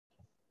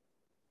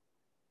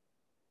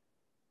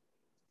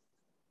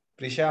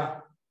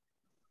Prisha,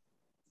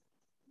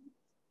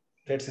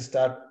 let's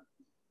start.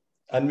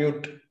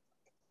 Unmute.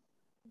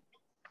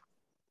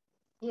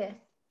 Yes.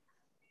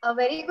 A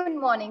very good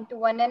morning to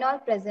one and all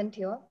present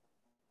here.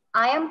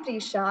 I am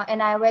Prisha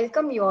and I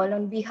welcome you all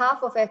on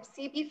behalf of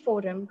FCP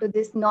Forum to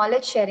this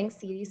knowledge sharing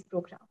series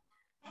program.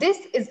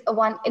 This is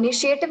one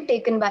initiative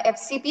taken by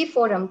FCP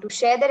Forum to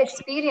share their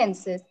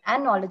experiences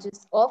and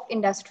knowledges of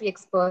industry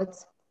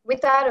experts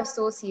with our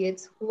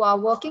associates who are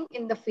working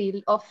in the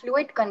field of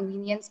fluid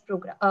convenience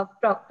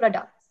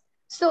products.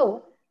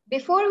 So,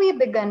 before we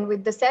begin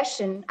with the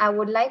session, I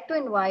would like to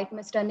invite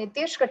Mr.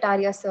 Nitesh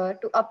Kataria sir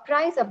to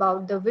apprise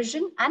about the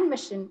vision and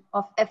mission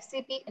of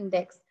FCP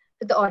Index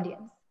to the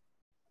audience.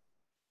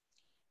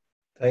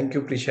 Thank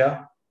you,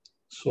 Prisha.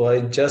 So I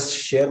just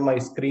share my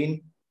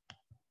screen.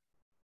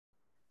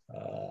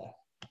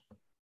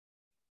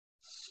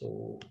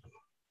 So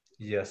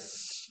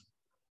yes,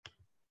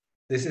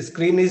 this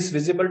screen is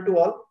visible to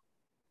all.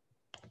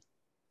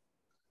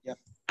 Yeah.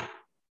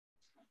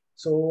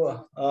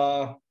 So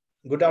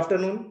good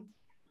afternoon.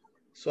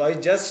 So I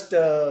just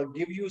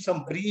give you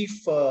some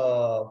brief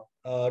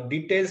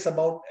details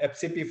about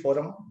FCP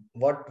Forum,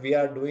 what we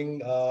are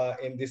doing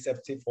in this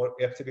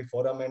FCP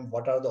Forum and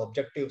what are the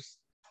objectives.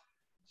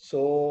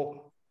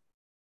 So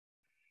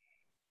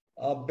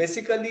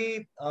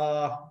basically,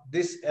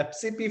 this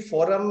FCP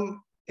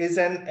Forum is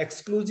an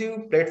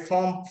exclusive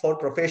platform for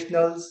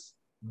professionals,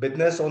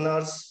 business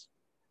owners,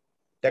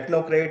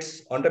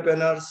 technocrats,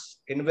 entrepreneurs,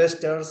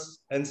 investors,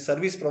 and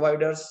service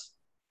providers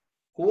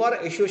who are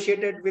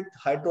associated with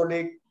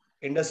hydraulic,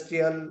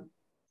 industrial,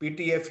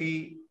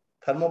 PTFE,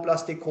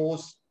 thermoplastic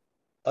hose,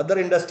 other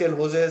industrial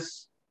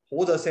hoses,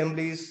 hose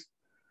assemblies,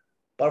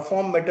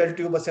 perform metal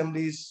tube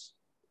assemblies,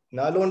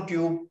 nylon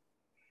tube,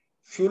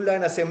 fuel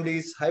line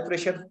assemblies, high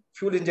pressure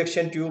fuel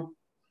injection tube,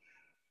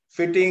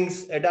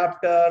 fittings,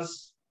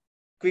 adapters,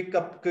 quick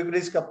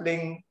release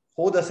coupling,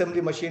 hose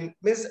assembly machine,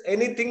 means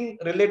anything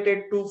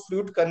related to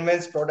fluid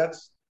conveyance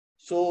products.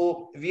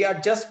 So we are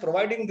just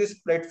providing this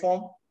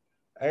platform,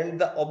 and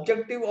the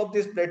objective of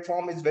this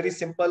platform is very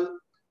simple: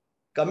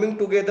 coming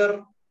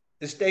together,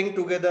 staying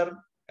together,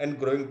 and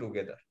growing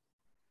together.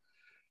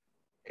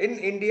 In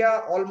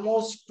India,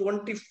 almost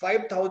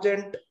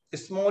 25,000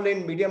 small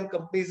and medium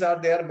companies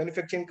are there,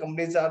 manufacturing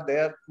companies are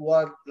there who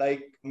are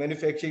like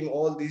manufacturing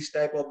all these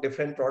type of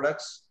different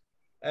products,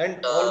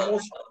 and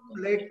almost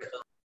like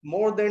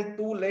more than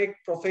 2 lakh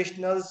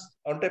professionals,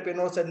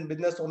 entrepreneurs, and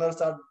business owners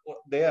are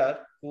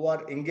there who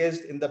are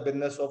engaged in the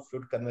business of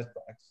fluid conveyance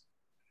products.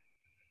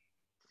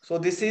 So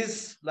this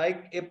is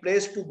like a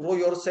place to grow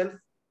yourself,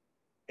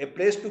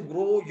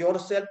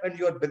 and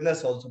your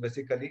business also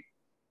basically.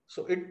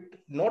 So it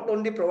not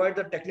only provides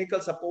the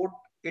technical support,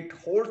 it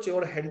holds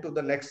your hand to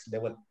the next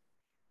level.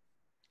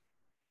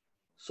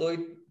 So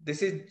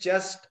this is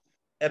just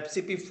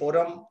FCP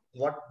Forum,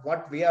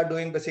 what we are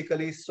doing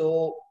basically.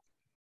 So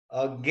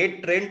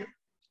get trained.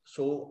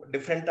 So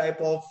different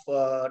type of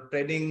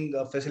training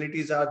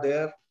facilities are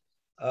there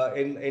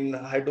in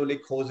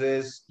hydraulic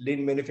hoses,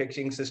 lean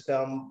manufacturing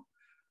system,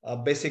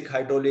 basic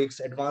hydraulics,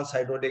 advanced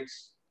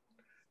hydraulics.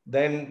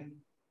 Then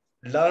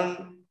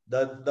learn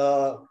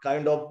the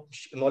kind of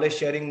knowledge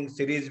sharing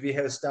series we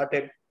have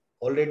started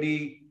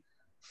already.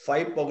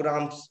 4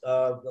 programs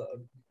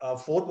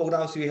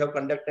we have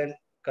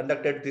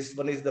conducted. This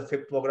one is the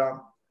 5th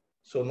program.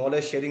 So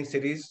knowledge sharing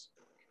series.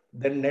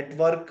 Then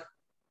network.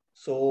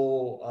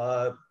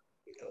 So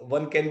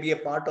one can be a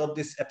part of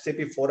this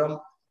FCP Forum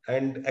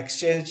and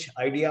exchange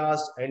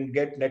ideas and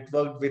get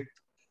networked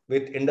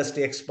with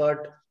industry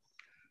expert.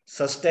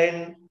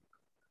 Sustain.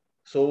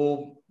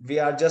 So we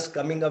are just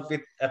coming up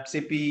with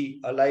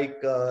FCP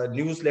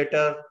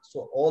newsletter.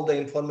 So all the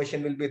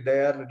information will be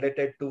there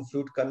related to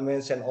fluid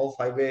conveyance and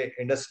off-highway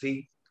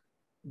industry.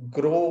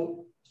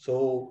 Grow.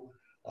 So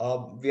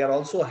we are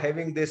also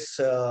having this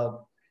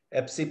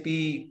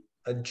FCP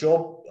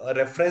job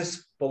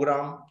reference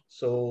program.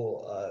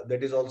 So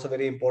that is also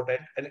very important.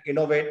 And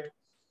innovate.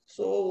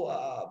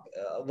 So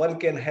one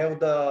can have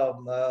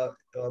the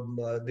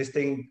this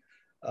thing.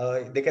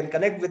 They can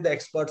connect with the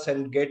experts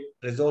and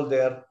resolve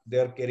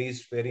their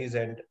queries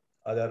and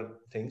other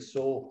things.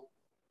 So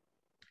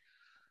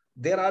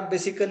there are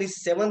basically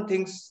 7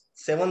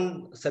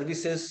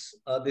 services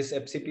this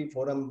FCP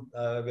Forum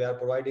we are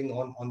providing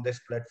on this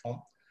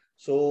platform.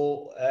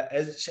 So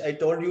as I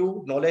told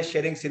you, knowledge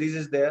sharing series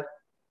is there.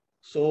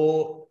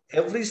 So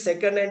every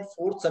second and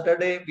fourth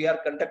Saturday, we are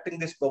conducting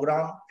this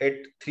program at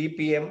 3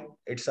 p.m.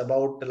 It's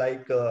about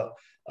like a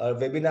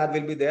webinar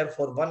will be there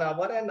for 1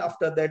 hour, and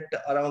after that,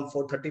 around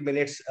for 30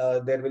 minutes,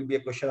 there will be a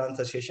question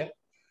answer session.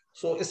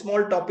 So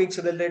small topics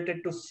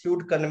related to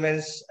fluid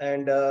conveyance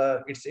and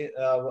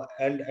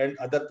and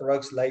other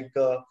products like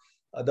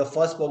the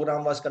first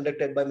program was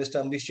conducted by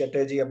Mr. Amrish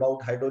Chatterjee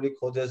about hydraulic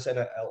hoses and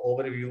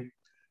overview.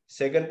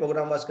 Second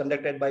program was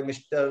conducted by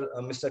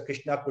Mr.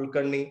 Krishna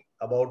Kulkarni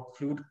about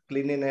fluid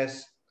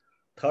cleanliness.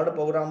 Third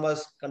program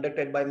was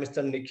conducted by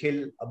Mr.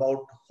 Nikhil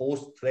about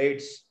hose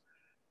threads.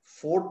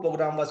 Fourth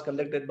program was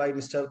conducted by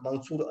Mr.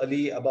 Mansoor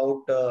Ali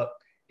about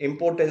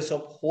importance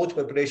of hose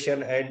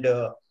preparation and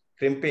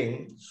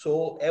crimping.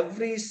 So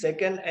every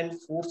second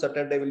and fourth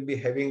Saturday will be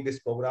having this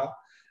program,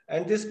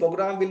 and this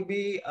program will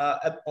be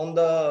on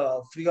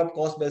the free of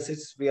cost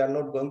basis. We are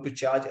not going to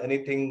charge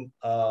anything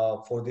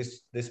for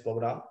this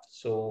program.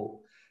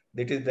 So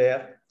that is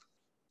there.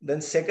 Then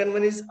second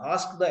one is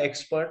ask the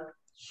expert.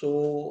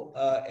 So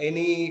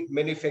any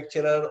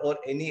manufacturer or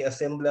any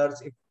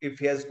assemblers, if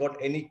he has got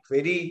any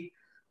query,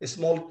 a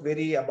small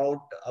query about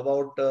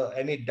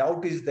any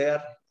doubt is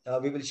there,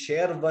 we will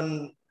share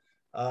one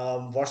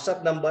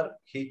WhatsApp number.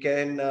 He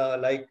can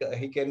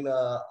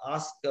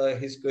ask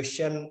his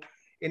question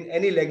in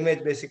any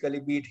language, basically,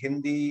 be it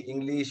Hindi,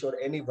 English, or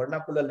any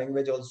vernacular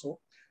language also.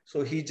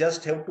 So he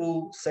just have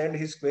to send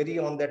his query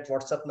on that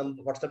WhatsApp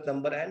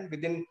number, and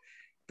within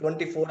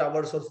 24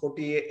 hours or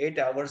 48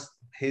 hours,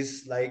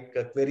 his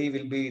query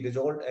will be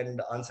resolved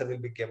and answer will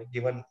be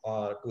given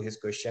to his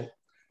question.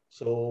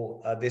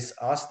 So this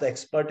ask the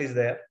expert is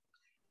there.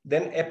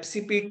 Then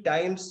FCP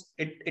Times,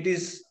 it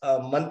is a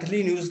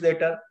monthly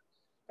newsletter,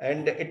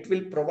 and it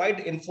will provide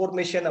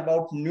information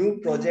about new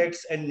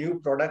projects and new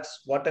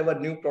products, whatever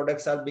new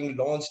products are being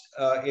launched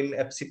in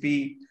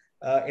FCP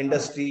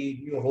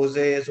industry, new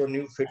hoses or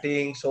new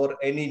fittings, or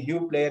any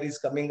new player is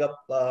coming up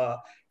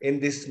in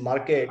this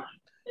market.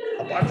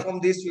 Apart from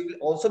this, we will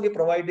also be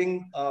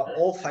providing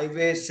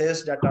off-highway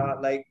sales data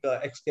like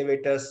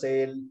excavator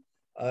sale,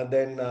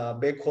 then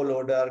backhoe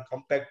loader,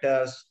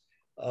 compactors,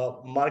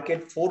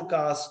 market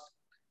forecast,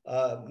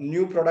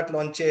 new product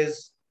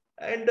launches,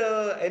 and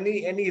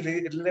any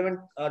relevant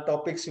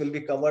topics will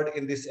be covered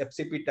in this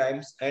FCP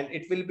Times, and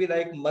it will be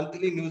like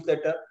monthly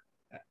newsletter.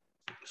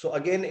 So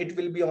again, it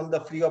will be on the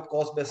free of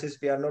cost basis.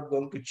 We are not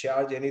going to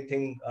charge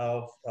anything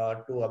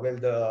to avail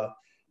the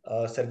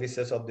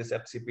services of this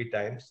FCP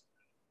Times.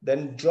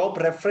 Then job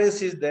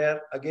reference is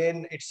there.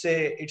 Again, it's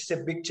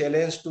a big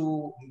challenge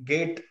to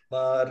get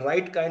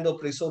right kind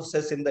of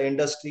resources in the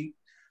industry.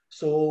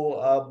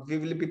 So we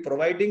will be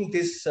providing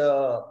these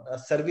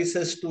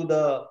services to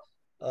the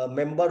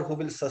member who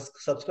will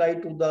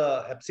subscribe to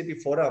the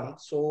FCP forum.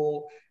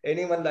 So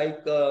anyone like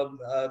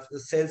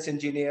sales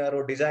engineer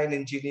or design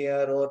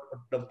engineer or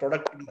the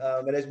product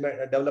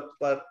management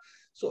developer.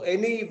 So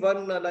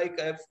anyone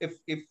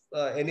if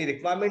any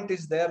requirement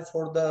is there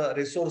for the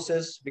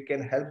resources, we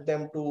can help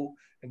them to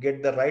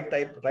get the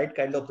right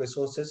kind of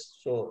resources.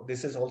 So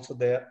this is also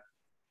there.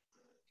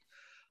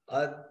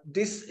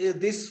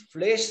 This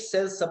flash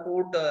sales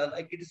support,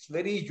 it is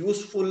very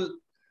useful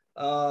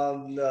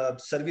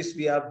service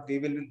we are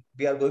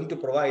going to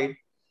provide.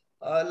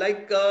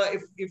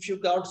 If you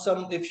got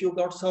some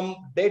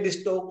dead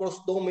stock or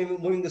slow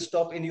moving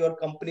stock in your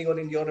company or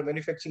in your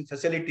manufacturing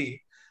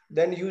facility,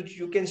 then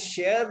you can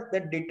share the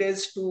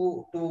details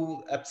to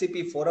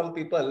FCP forum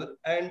people,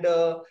 and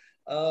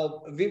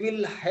we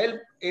will help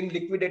in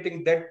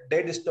liquidating that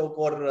dead stock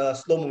or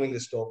slow moving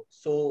stock.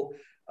 So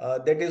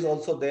that is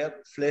also there.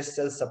 Flash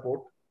sales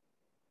support.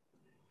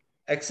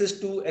 Access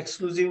to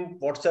exclusive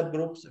WhatsApp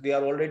groups. We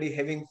are already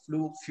having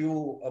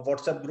few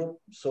WhatsApp group.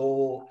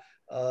 So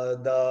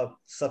the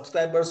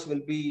subscribers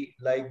will be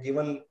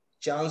given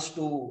chance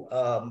to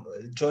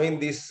join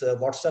this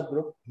WhatsApp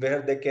group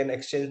where they can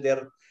exchange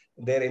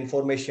their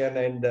information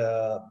and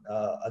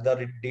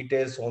other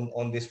details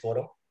on this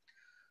forum.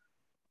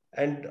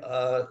 And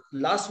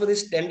last one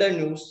is tender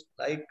news.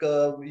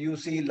 You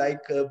see,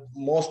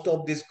 most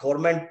of these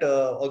government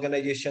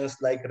organizations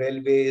like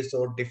railways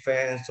or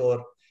defense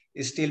or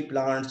steel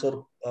plants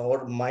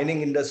or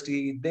mining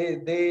industry,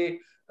 they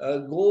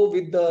go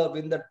with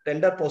the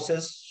tender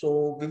process.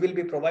 So we will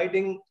be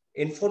providing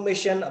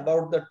information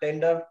about the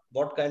tender,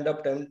 what kind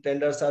of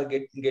tenders are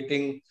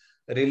getting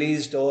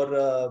released,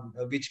 or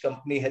which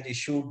company has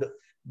issued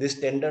this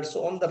tender.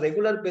 So on the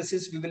regular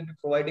basis, we will be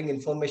providing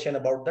information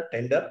about the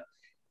tender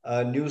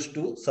news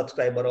to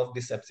subscriber of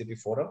this FCP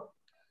forum.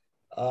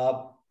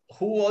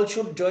 Who all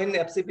should join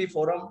FCP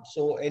forum?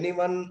 So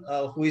anyone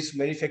who is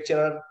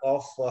manufacturer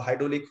of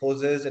hydraulic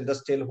hoses,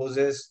 industrial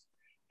hoses,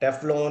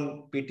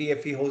 Teflon,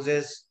 PTFE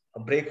hoses,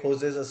 brake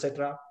hoses,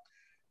 etc.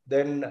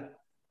 Then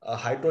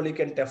hydraulic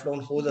and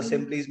Teflon hose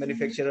assemblies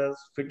manufacturers,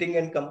 fitting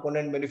and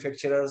component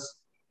manufacturers,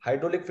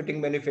 hydraulic fitting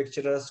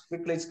manufacturers,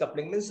 quick release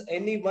coupling, means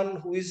anyone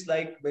who is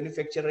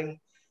manufacturing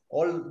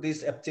all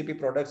these FCP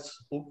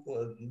products,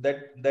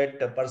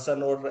 that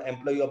person or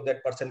employee of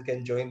that person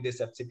can join this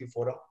FCP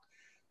forum.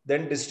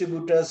 Then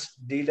distributors,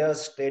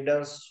 dealers,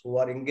 traders who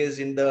are engaged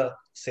in the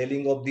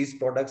selling of these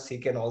products, he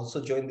can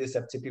also join this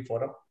FCP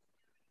forum.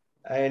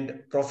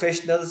 And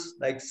professionals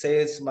like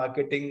sales,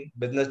 marketing,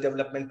 business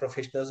development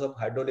professionals of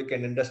hydraulic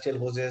and industrial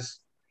hoses,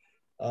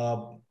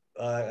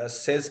 a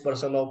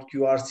salesperson of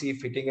QRC,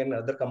 fitting and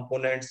other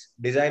components,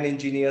 design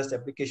engineers,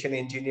 application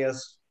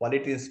engineers,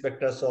 quality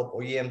inspectors of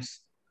OEMs,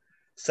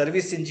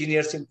 service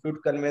engineers in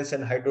fluid conveyance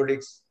and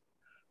hydraulics,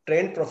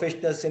 trained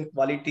professionals in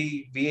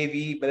quality,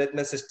 VAV,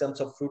 management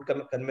systems of fluid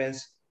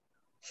conveyance,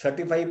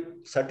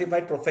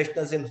 certified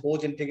professionals in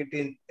hose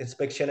integrity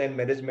inspection and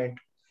management,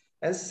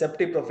 and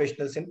safety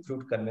professionals in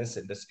fluid conveyance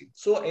industry.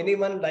 So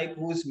anyone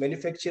who is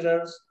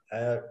manufacturers,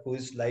 who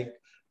is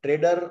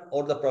trader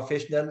or the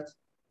professionals,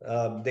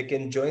 they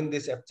can join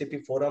this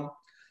FCP forum.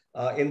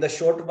 In the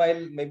short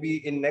while,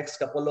 maybe in next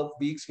couple of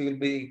weeks, we will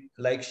be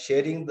like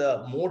sharing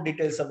the more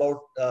details about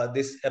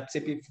this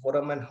FCP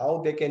forum and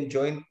how they can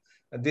join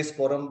this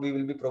forum. We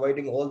will be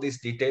providing all these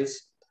details.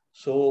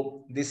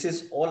 So this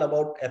is all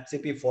about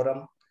FCP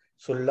forum.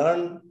 So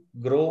learn,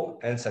 grow,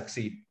 and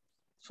succeed.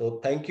 So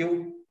thank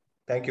you.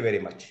 Thank you very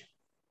much.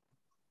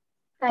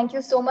 Thank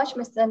you so much,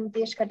 Mr.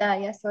 Nitesh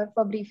Kataria, sir,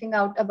 for briefing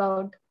out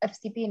about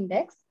FCP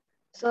Index.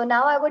 So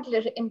now I would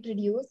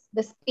introduce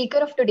the speaker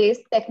of today's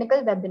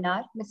technical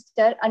webinar,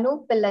 Mr.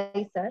 Anoop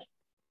Pillai, sir.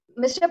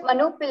 Mr.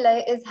 Anoop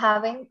Pillai is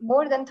having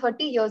more than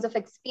 30 years of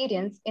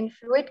experience in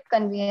fluid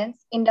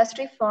conveyance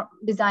industry for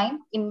design,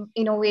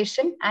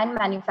 innovation, and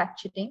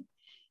manufacturing.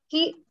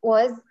 He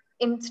was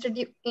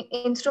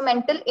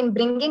instrumental in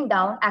bringing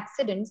down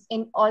accidents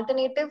in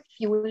alternative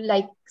fuel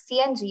like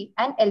CNG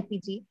and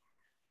LPG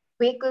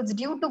vehicles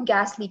due to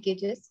gas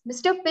leakages.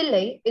 Mr.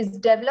 Pillai is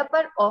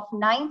developer of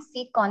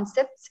 9C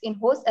concepts in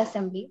hose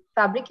assembly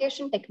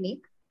fabrication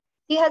technique.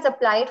 He has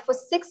applied for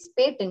 6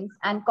 patents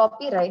and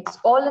copyrights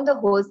all in the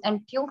hose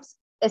and tubes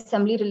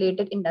assembly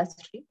related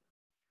industry.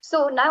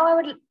 So now I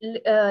would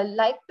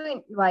like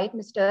to invite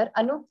Mr.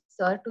 Anoop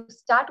sir to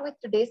start with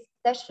today's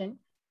session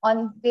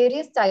on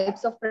various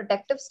types of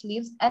protective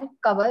sleeves and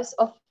covers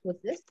of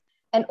hoses.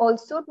 And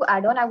also to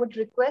add on, I would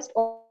request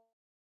all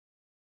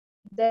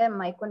their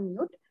mic on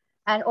mute.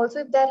 And also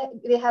if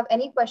they have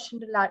any question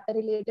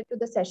related to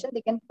the session,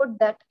 they can put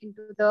that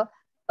into the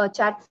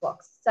chat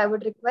box. So I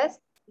would request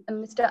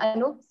Mr.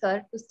 Anoop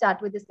sir to start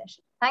with the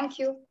session. Thank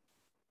you.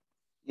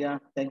 Yeah,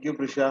 thank you,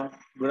 Prisha.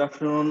 Good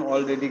afternoon,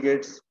 all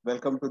delegates.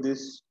 Welcome to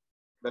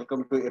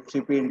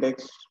FCP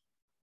Index.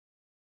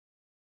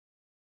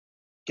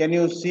 Can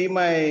you see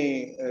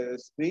my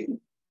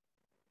screen?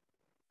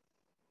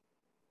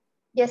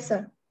 Yes,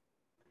 sir.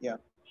 Yeah.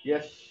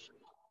 Yes.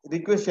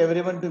 Request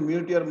everyone to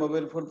mute your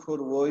mobile phone for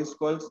voice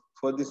calls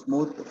for a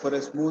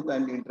smooth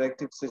and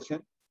interactive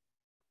session.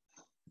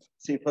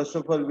 See, first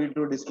of all, we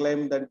do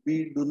disclaim that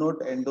we do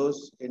not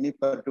endorse any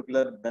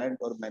particular brand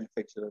or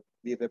manufacturer.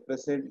 We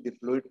represent the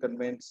fluid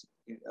conveyance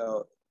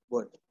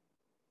world.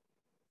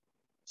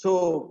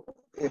 So,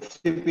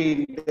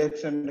 FCP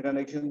index and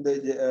connection,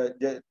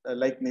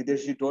 like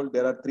Nidesh told,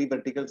 there are 3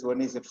 verticals. One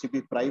is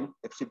FCP Prime,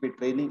 FCP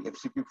Training,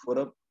 FCP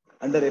Forum.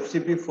 Under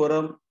FCP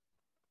Forum,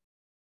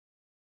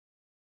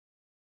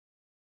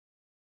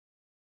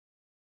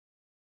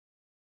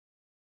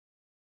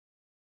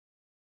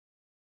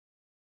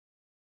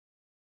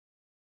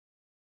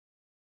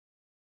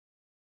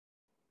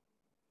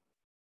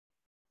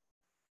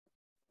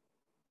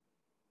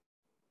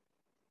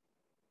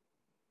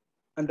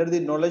 under the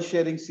knowledge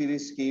sharing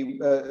series scheme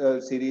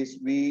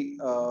we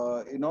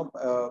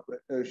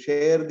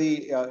share the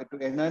to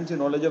enhance the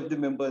knowledge of the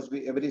members.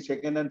 We every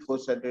second and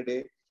fourth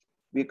Saturday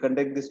we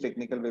conduct this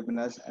technical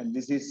webinars, and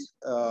this is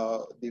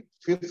the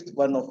 5th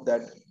one of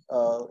that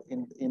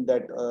in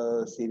that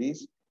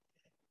series.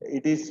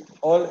 It is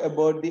all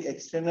about the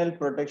external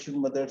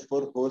protection methods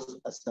for hose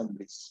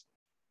assemblies.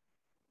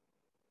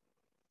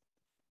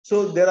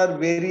 So there are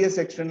various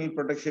external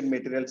protection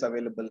materials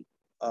available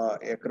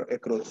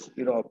across.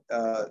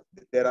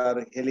 There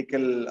are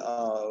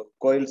helical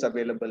coils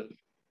available.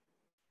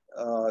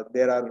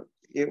 There are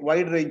a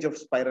wide range of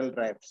spiral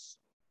wraps.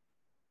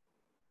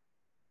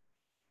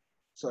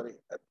 Sorry,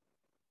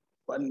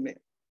 1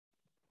 minute.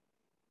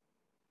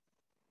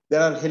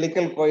 There are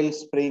helical coil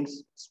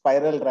springs,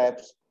 spiral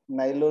wraps,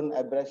 nylon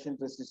abrasion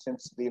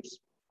resistant sleeves,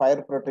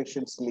 fire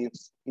protection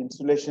sleeves,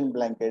 insulation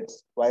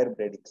blankets, wire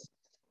braidings.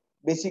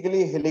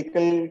 Basically,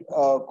 helical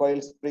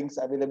coil springs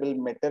available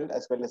metal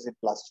as well as in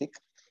plastic.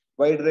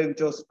 Wide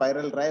range of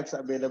spiral wraps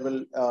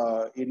available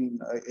in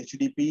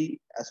HDP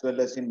as well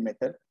as in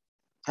metal.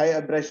 High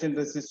abrasion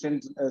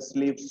resistant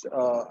sleeves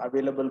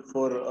available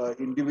for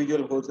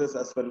individual hoses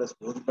as well as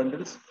hose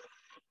bundles.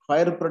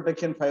 Fire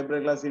protection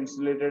fiberglass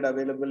insulated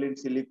available in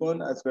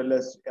silicone as well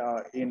as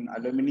in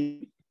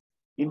aluminum.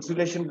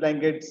 Insulation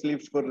blanket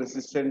sleeves for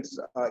resistance,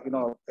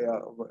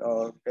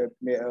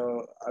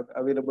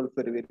 available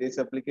for various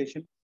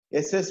application.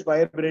 SS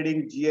wire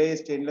braiding, GI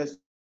stainless,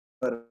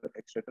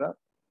 etc.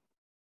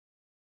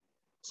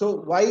 So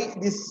why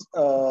this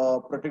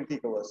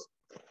protective covers?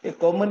 A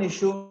common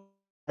issue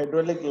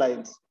hydraulic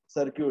lines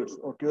circuits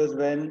occurs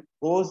when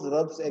hose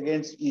rubs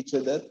against each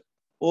other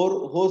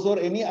or hose or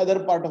any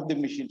other part of the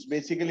machines.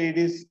 Basically, it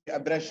is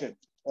abrasion.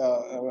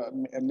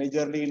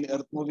 Majorly in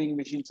earth moving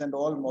machines and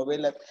all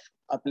mobile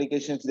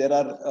applications, there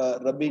are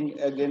rubbing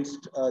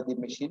against the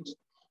machines.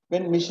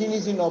 When machine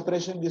is in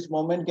operation, this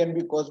moment can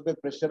be caused by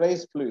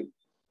pressurized fluid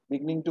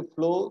beginning to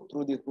flow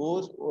through the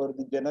hose or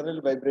the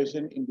general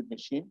vibration in the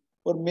machine,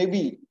 or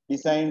maybe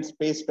design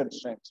space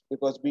constraints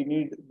because we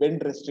need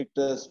bend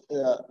restrictors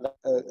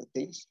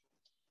things.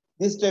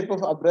 This type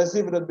of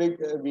abrasive rubbing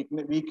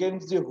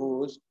weakens the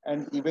hose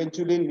and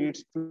eventually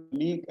leads to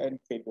leak and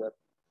failure.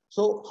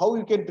 So how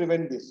you can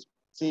prevent this?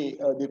 See,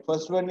 the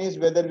first one is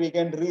whether we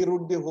can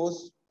reroute the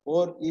hose,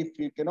 or if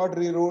you cannot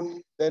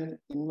reroute, then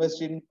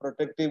invest in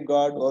protective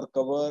guard or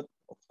cover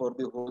for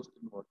the hose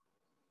involved.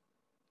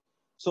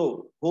 So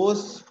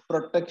hose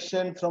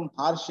protection from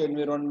harsh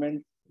environment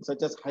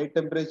such as high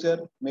temperature,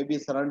 maybe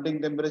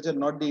surrounding temperature,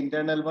 not the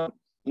internal one.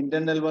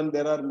 Internal one,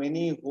 there are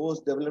many hose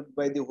developed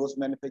by the hose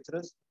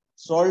manufacturers.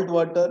 Salt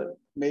water,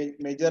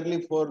 majorly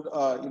for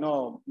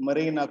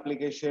marine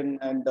application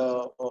and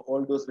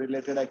all those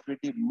related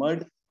activity.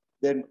 Mud,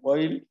 then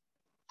oil,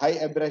 high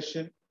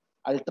abrasion,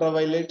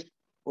 ultraviolet,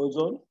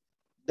 ozone,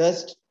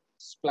 dust,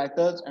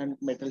 splatters, and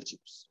metal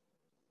chips.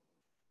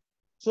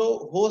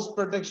 So hose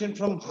protection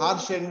from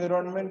harsh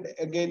environment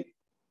again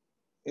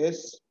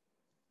is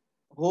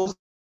hose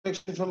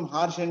protection from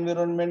harsh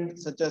environment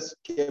such as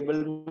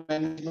cable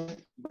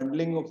management,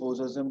 bundling of hose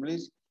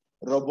assemblies,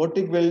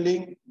 robotic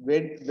welding,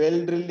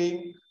 well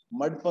drilling,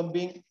 mud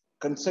pumping,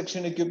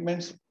 construction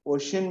equipments,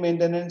 ocean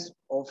maintenance,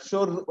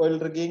 offshore oil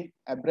rigging,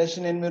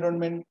 abrasion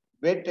environment,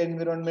 wet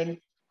environment,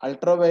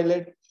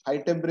 ultraviolet,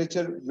 high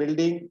temperature,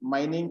 welding,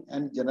 mining,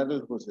 and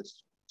general hoses.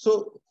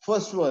 So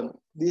first one,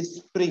 these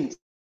springs,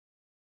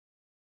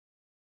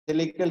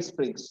 helical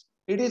springs.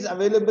 It is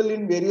available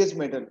in various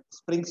metal,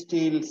 spring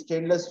steel,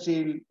 stainless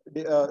steel,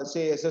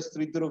 say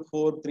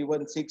SS304,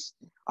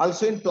 316.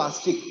 Also in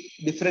plastic,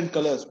 different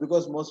colors,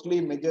 because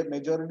mostly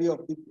majority of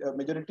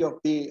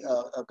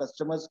the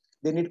customers,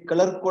 they need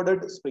color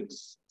coded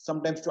springs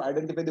sometimes to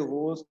identify the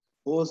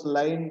hose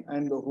line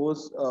and the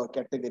hose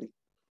category.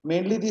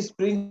 Mainly these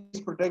springs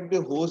protect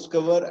the hose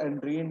cover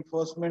and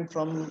reinforcement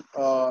from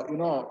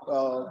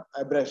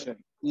abrasion.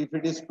 If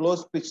it is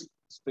closed pitch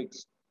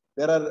springs,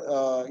 there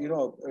are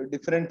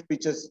different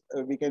pitches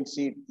we can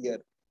see it here.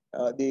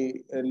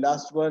 The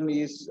last one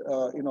is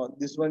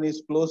this one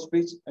is closed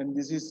pitch, and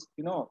this is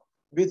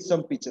with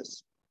some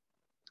pitches.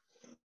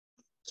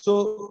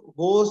 So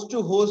hose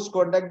to hose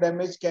contact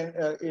damage can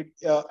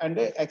and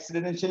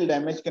accidental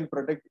damage can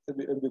protect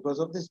because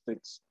of the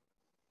springs.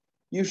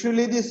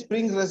 Usually the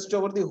springs rest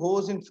over the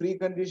hose in free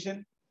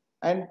condition,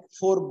 and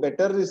for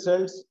better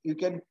results, you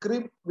can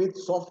crimp with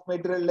soft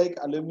material like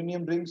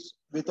aluminum rings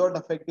without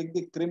affecting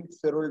the crimp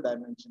ferrule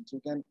dimensions.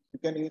 You can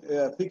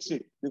fix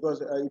it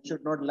because it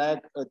should not lag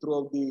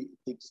throughout the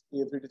things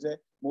if it is a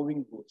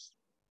moving hose.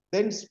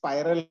 Then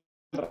spiral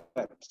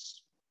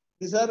wraps.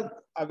 These are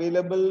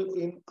available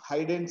in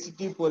high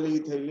density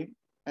polyethylene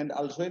and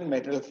also in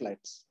metal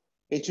flats.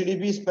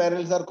 HDP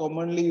spirals are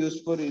commonly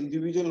used for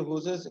individual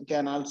hoses,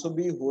 can also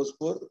be used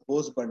for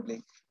hose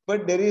bundling.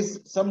 But there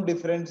is some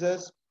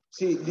differences.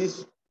 See,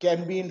 this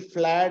can be in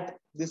flat,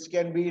 this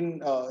can be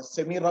in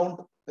semi-round.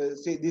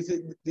 See,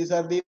 these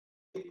are the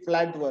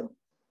flat one.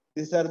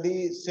 These are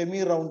the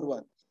semi-round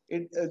one.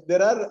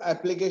 There are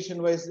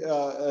application-wise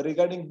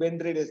regarding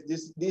bend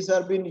radius. These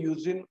are being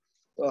used in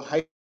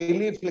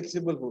highly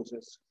flexible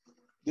hoses.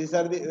 These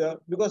are the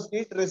because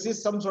it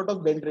resists some sort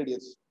of bend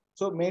radius.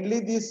 So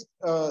mainly these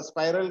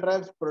spiral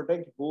wraps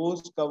protect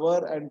hose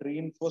cover and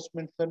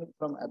reinforcement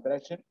from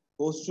abrasion,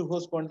 hose to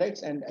hose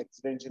contacts, and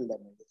accidental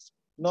damages.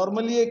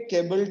 Normally a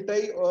cable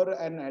tie or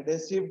an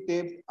adhesive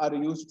tape are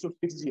used to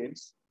fix the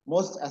ends.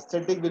 Most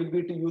aesthetic will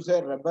be to use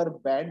a rubber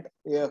band,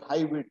 a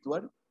high width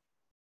one,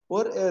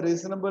 or a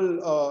reasonable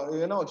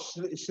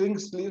shrink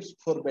sleeves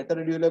for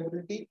better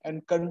durability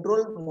and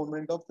controlled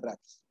movement of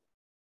wraps.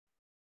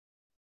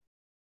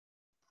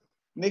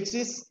 Next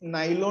is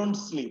nylon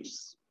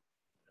sleeves.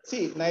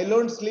 See,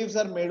 nylon sleeves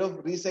are made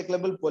of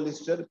recyclable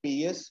polyester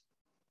 (PS).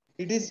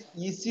 It is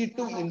easy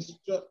to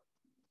install.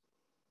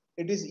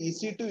 It is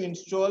easy to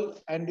install,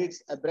 and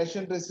its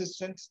abrasion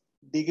resistance,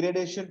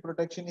 degradation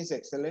protection is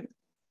excellent.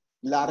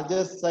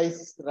 Larger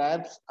size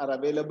wraps are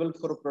available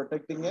for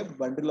protecting a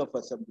bundle of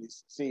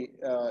assemblies. See,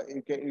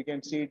 you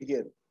can see it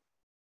here.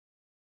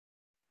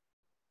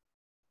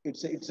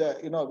 It's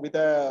a with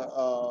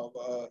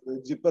a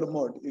zipper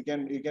mode, you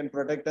can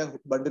protect a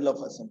bundle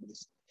of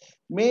assemblies.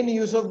 Main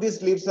use of these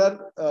sleeves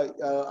are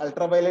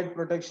ultraviolet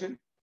protection,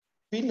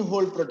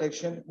 pinhole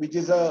protection, which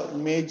is a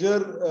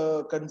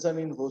major concern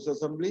in hose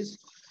assemblies,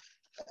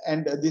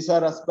 and these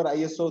are as per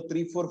ISO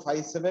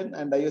 3457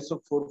 and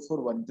ISO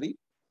 4413.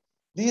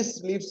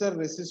 These sleeves are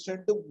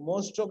resistant to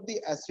most of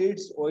the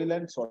acids, oil,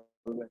 and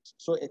solvents.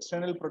 So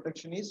external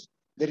protection is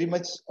very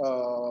much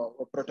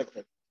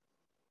protected.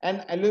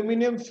 An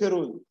aluminum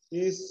ferrule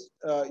is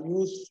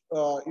used,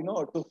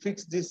 to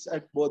fix this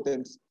at both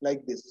ends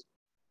like this.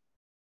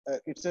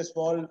 It's a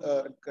small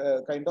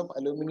kind of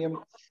aluminum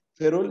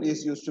ferrule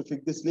is used to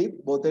fix the sleeve,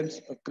 both ends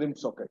crimp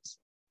sockets.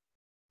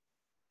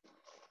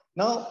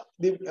 Now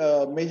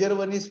the major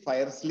one is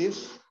fire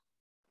sleeves.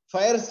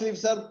 Fire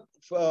sleeves are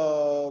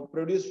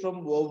produced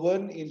from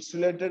woven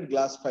insulated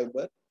glass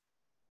fiber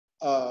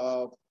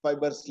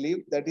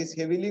sleeve that is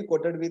heavily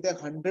coated with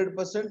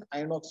 100%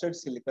 iron oxide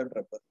silicon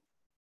rubber.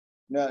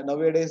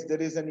 Nowadays,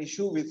 there is an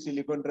issue with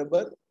silicon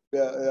rubber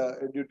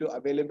due to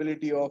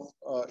availability of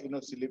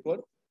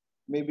silicon.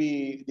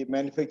 Maybe the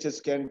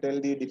manufacturers can tell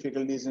the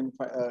difficulties in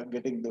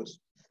getting those.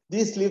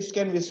 These sleeves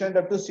can withstand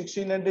up to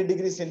 1600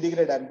 degrees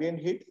centigrade ambient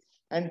heat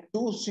and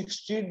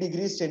 260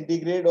 degrees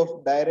centigrade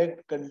of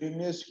direct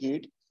continuous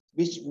heat,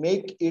 which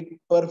make it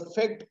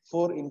perfect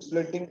for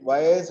insulating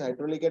wires,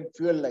 hydraulic and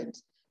fuel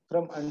lines.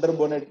 from under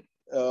bonnet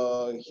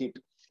heat.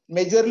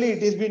 Majorly,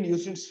 it has been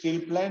used in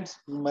steel plants,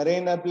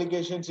 marine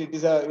applications.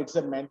 It's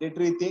a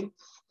mandatory thing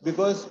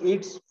because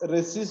it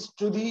resists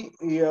to the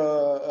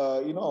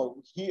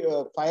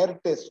fire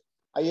test,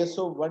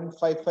 ISO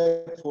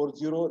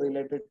 15540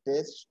 related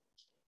test.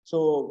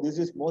 So this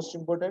is most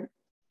important.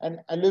 And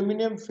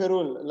aluminum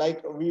ferrule,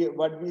 like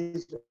what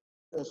we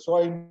saw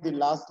in the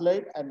last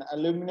slide, an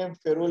aluminum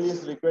ferrule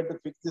is required to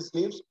fix the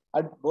sleeves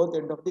at both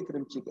end of the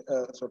crimp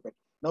socket.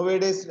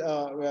 Nowadays,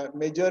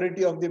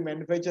 majority of the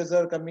manufacturers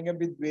are coming up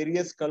with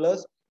various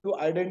colors to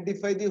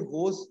identify the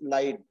hose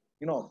line.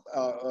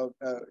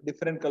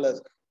 Different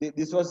colors.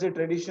 This was the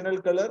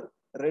traditional color,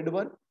 red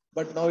one,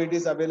 but now it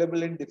is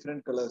available in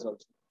different colors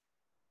also.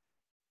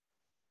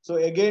 So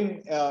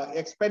again,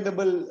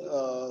 expandable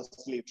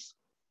sleeves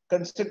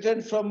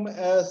constructed from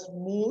a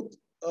smooth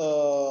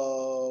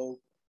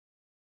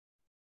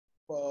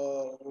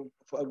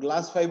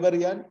glass fiber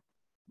yarn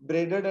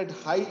braided at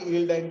high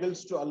yield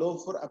angles to allow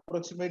for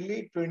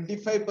approximately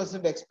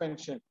 25%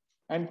 expansion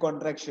and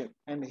contraction,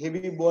 and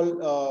heavy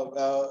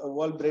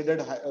wall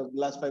braided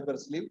glass fiber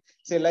sleeve.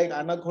 Say like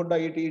Anaconda,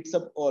 it eats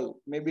up all,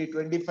 maybe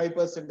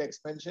 25%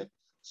 expansion.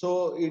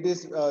 So it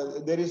is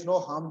there is no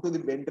harm to the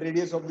bend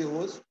radius of the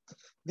hose.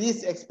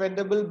 This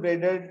expandable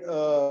braided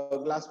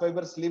glass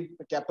fiber sleeve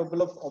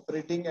capable of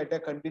operating at a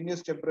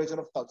continuous temperature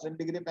of 1000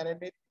 degree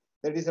Fahrenheit,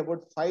 that is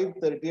about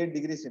 538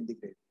 degrees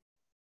centigrade.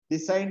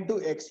 Designed to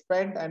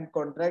expand and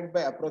contract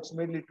by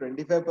approximately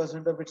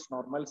 25% of its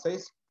normal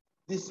size.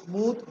 The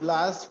smooth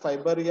glass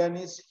fiber yarn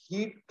is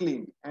heat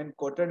cleaned and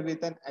coated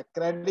with an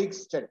acrylic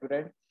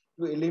saturant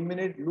to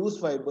eliminate loose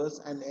fibers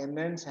and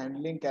enhance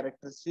handling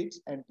characteristics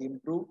and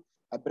improve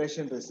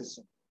abrasion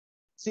resistance.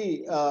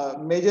 See,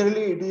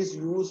 majorly it is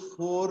used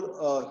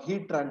for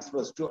heat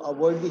transfers, to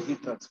avoid the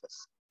heat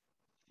transfers.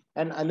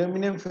 An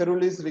aluminum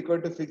ferrule is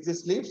required to fix the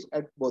sleeves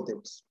at both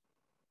ends.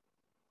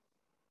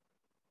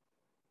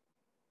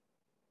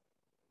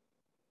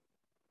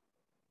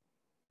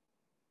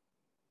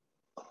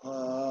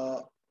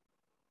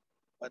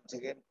 Once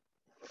again.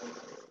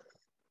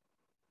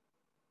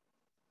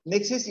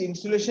 Next is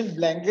insulation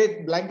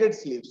blanket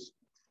sleeves.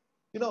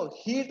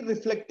 Heat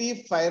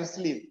reflective fire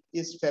sleeve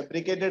is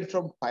fabricated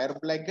from fire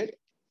blanket.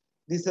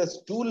 This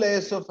has 2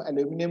 layers of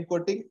aluminum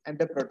coating and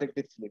a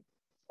protective sleeve,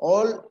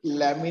 all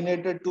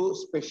laminated to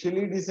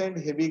specially designed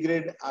heavy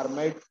grade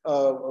armide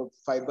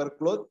fiber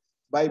cloth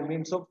by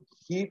means of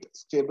heat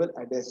stable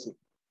adhesive.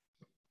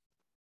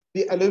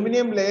 The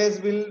aluminum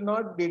layers will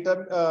not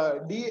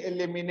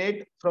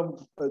de-eliminate from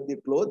the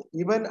cloth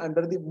even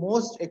under the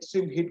most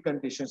extreme heat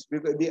conditions,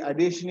 because the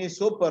adhesion is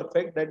so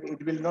perfect that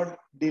it will not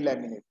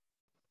delaminate.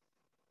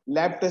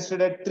 Lab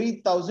tested at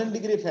 3000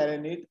 degree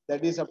Fahrenheit,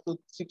 that is up to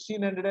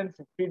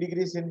 1650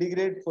 degrees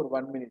centigrade for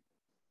 1 minute.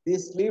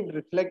 This sleeve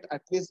reflect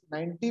at least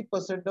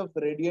 90% of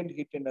radiant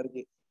heat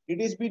energy. It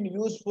is being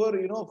used for,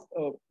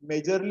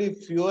 majorly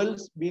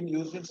fuels being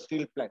used in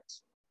steel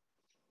plants.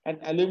 An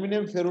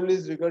aluminum ferrule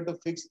is required to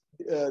fix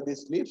the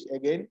sleeves.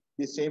 Again,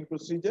 the same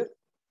procedure.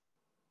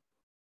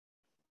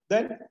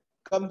 Then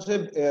comes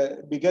a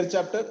bigger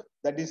chapter,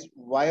 that is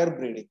wire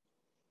braiding.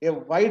 A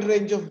wide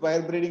range of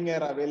wire braiding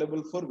are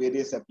available for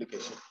various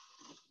applications.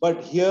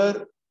 But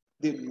here,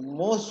 the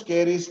most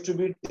care is to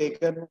be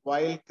taken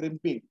while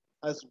crimping,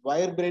 as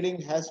wire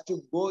braiding has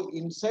to go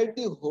inside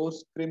the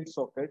hose crimp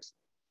sockets,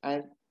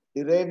 and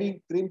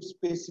deriving crimp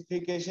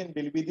specification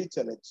will be the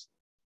challenge.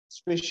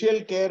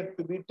 Special care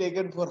to be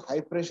taken for high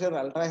pressure,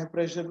 ultra high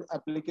pressure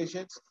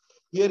applications.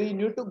 Here you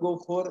need to go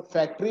for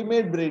factory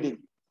made braiding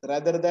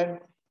rather than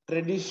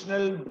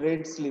traditional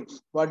braid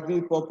sleeves, what we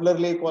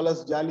popularly call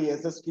as jali,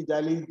 SS ki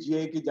jali,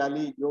 GA ki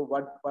jali,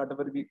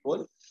 whatever we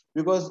call,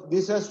 because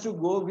this has to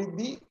go with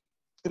the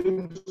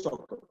crimp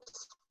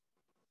sockets.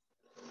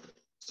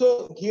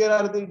 So here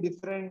are the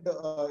different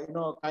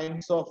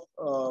kinds of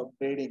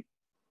braiding.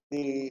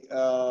 The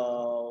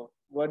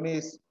one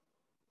is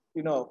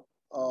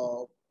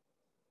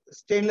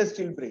stainless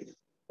steel braid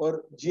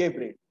or GA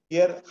braid.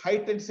 Here, high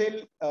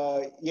tensile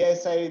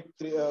ASI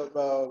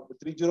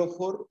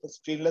 304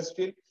 stainless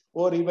steel,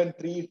 or even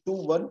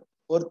 321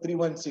 or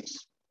 316.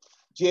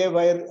 GA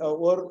wire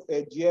or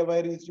GA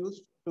wire is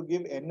used to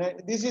give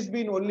this has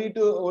been only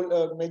to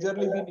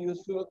majorly been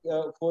used to,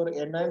 for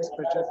enhanced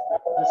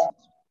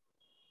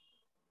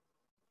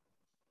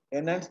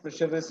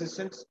pressure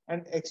resistance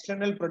and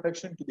external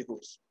protection to the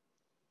hose.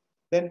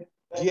 Then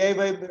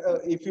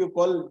if you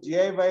call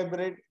GI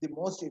vibrate, the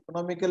most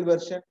economical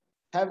version,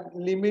 have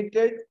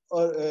limited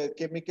or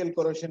chemical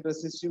corrosion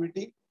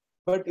resistivity,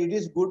 but it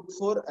is good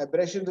for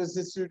abrasion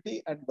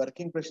resistivity and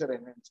working pressure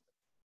enhancement.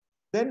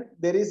 Then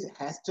there is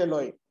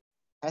Hastelloy.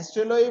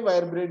 Hastelloy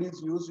wire braid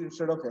is used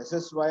instead of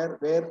SS wire,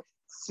 where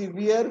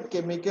severe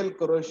chemical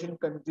corrosion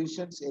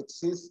conditions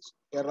exist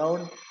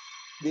around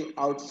the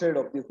outside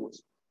of the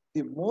hose.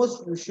 The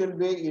most usual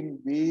way in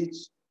which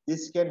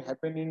this can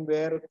happen in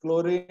where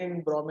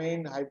chlorine,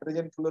 bromine,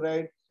 hydrogen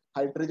fluoride,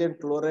 hydrogen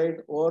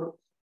chloride, or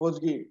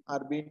phosgene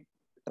are being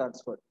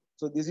transferred.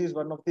 So this is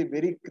one of the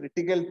very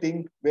critical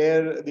thing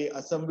where the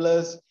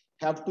assemblers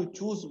have to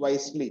choose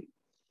wisely.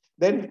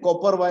 Then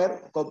copper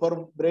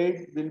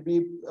braid will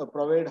be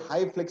provide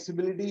high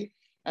flexibility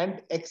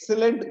and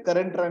excellent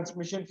current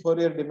transmission for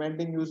your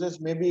demanding users.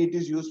 Maybe it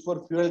is used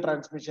for fuel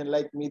transmission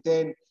like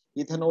methane,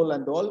 ethanol,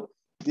 and all.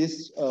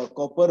 This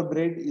copper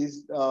braid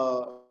is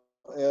a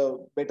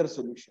better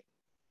solution.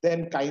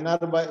 Then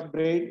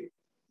braid.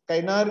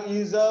 Kynar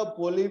is a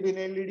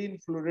polyvinylidene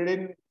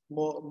fluoride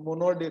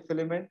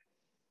monofilament.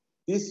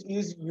 This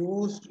is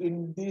used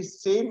in the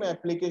same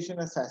application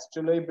as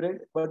astroloid braid,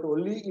 but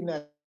only in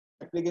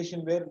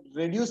application where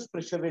reduced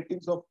pressure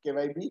ratings of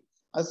KYB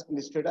as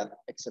listed are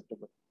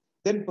acceptable.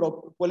 Then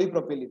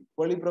polypropylene.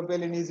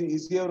 Polypropylene is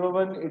easier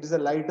woven, it is a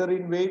lighter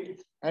in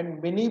weight,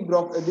 and any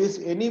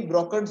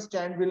broken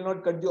stand will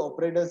not cut the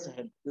operator's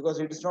hand because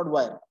it is not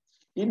wire.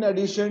 In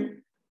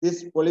addition,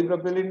 this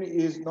polypropylene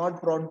is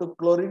not prone to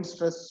chlorine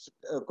stress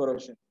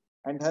corrosion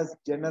and has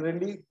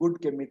generally good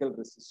chemical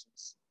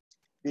resistance.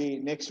 The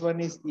next one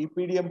is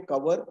EPDM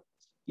cover.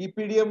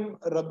 EPDM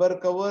rubber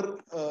cover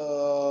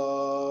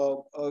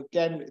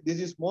this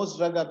is most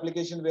drug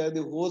application where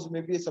the hose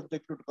may be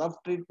subject to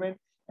rough treatment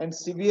and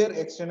severe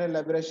external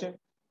abrasion,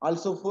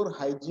 also for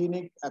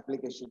hygienic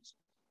applications,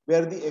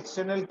 where the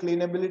external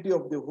cleanability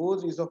of the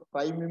hose is of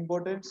prime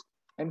importance,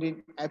 and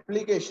in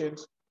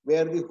applications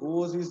where the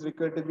hose is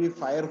required to be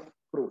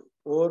fireproof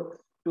or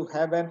to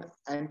have an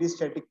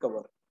anti-static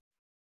cover.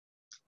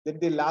 Then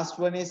the last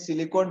one is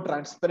silicone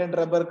transparent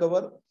rubber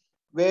cover,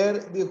 where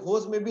the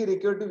hose may be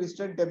required to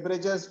withstand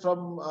temperatures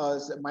from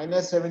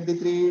minus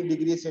 73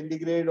 degrees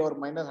centigrade or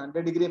minus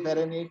 100 degrees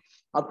Fahrenheit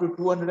up to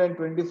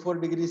 224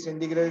 degrees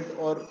centigrade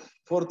or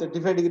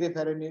 435 degrees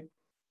Fahrenheit.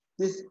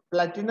 This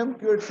platinum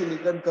cured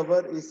silicone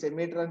cover is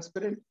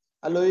semi-transparent,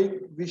 allowing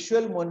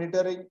visual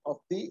monitoring of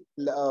the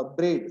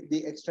braid,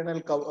 the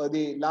external cover,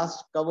 the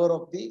last cover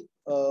of the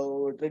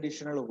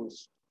traditional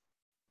hose.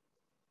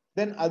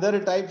 Then other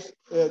types,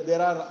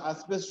 there are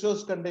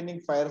asbestos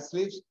containing fire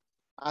sleeves.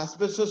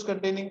 Asbestos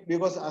containing,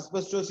 because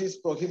asbestos is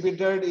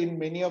prohibited in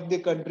many of the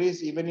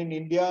countries, even in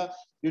India,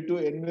 due to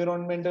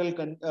environmental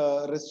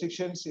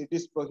restrictions, it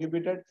is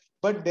prohibited.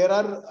 But there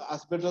are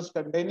asbestos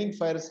containing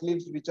fire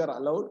sleeves which are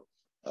allowed.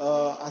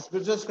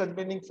 Asbestos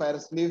containing fire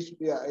sleeves,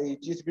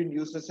 it is been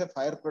used as a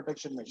fire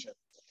protection measure.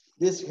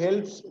 This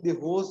helps the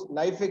hose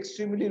life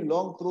extremely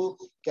long through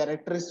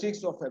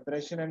characteristics of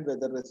abrasion and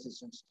weather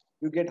resistance.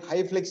 You get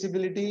high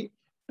flexibility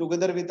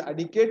together with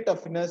adequate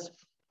toughness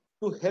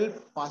to help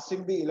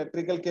passing the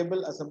electrical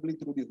cable assembly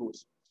through the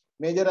hose.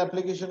 Major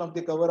application of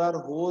the cover are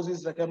hose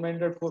is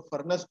recommended for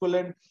furnace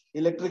coolant,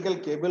 electrical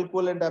cable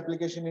coolant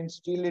application in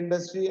steel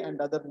industry and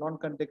other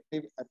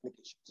non-conductive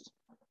applications.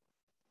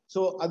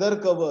 So other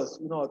covers,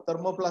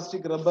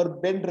 thermoplastic rubber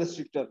bend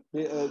restrictor.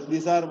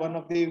 These are one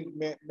of the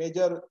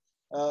major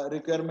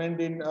requirement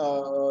in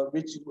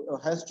which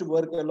has to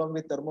work along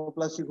with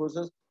thermoplastic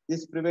hoses.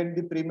 This prevent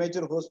the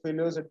premature hose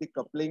failures at the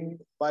coupling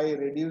by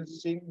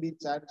reducing the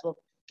chance of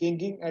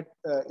kinking at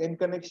end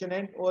connection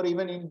end or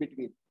even in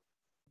between.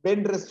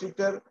 Bend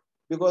restrictor,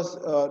 because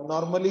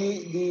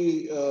normally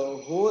the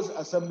hose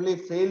assembly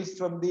fails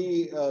from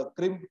the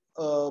crimp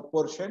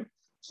portion.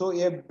 So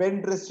a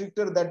bend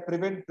restrictor that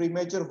prevent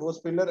premature hose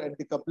failure at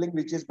the coupling,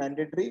 which is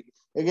mandatory.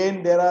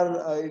 Again, there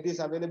are it is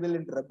available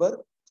in rubber.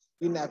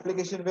 In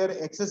application where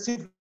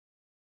excessive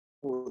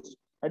hose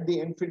at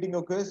the end fitting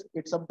occurs,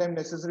 it's sometimes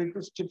necessary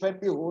to stiffen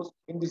the hose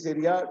in this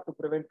area to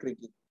prevent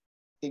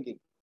kinking.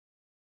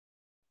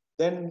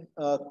 Then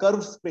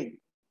curve spring.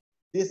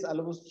 This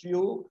allows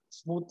you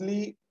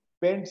smoothly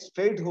bend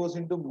straight hose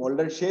into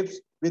molded shapes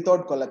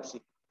without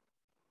collapsing.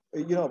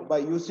 By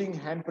using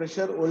hand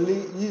pressure, only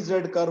EZ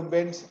curve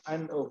bends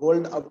and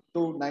hold up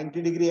to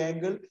 90-degree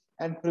angle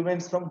and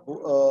prevents from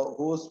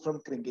hose from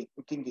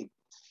kinking.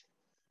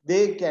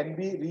 They can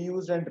be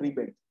reused and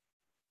rebent.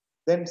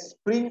 Then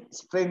spring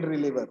strain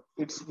reliever.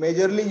 It's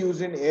majorly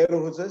used in air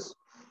hoses.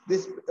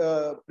 This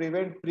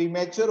prevent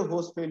premature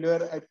hose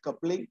failure at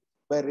coupling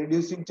by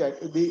reducing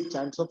the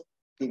chance of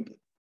kinking.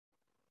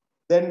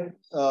 Then,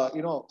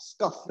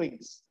 scuff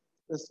rings.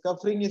 The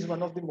scuff ring is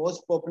one of the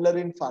most popular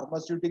in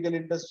pharmaceutical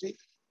industry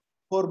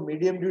for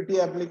medium duty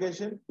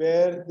application,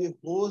 where the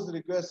hose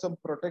requires some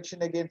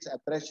protection against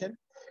abrasion,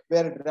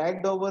 where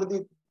dragged over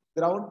the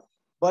ground,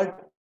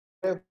 but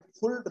a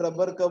full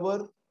rubber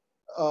cover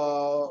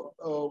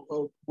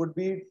would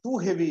be too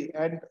heavy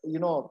and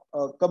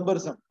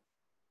cumbersome.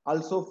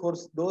 Also for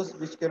those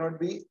which cannot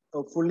be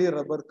fully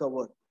rubber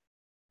covered.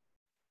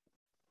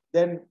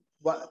 Then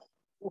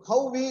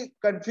how we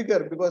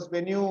configure, because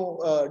when you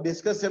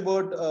discuss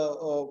about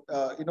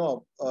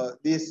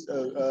these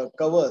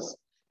covers,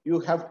 you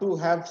have to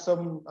have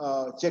some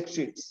check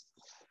sheets.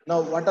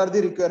 Now, what are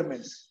the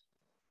requirements?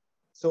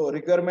 So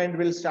requirement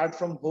will start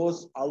from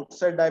hose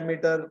outside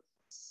diameter,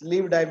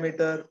 sleeve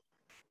diameter,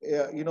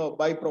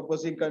 by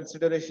proposing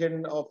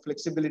consideration of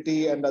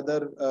flexibility and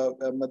other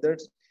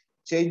methods,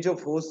 change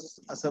of hose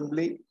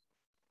assembly,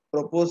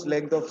 proposed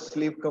length of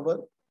sleeve cover.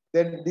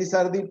 Then these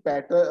are the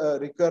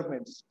pattern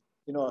requirements.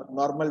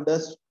 Normal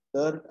dust,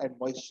 dirt and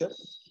moisture,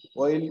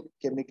 oil,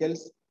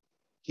 chemicals,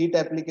 heat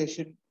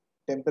application,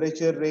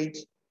 temperature range,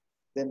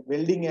 then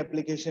welding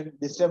application,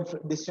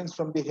 distance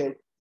from the head.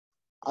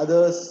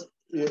 Others,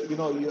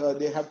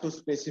 they have to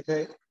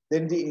specify.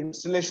 Then the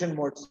installation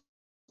modes,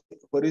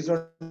 whether it is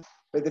horizontal,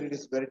 whether it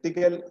is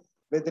vertical,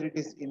 whether it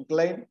is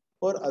inclined,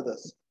 or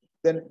others.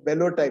 Then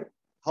bellow type,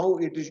 how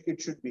it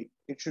should be.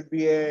 It should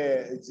be a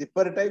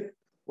zipper type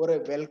or a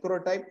Velcro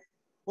type,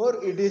 or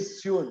it is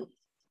sewn.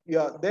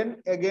 Yeah. Then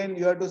again,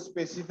 you have to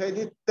specify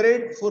the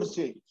thread for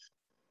sewing,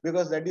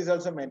 because that is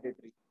also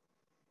mandatory.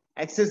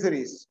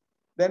 Accessories.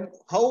 Then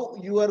how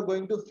you are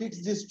going to fix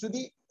this to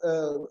the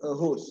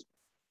hose.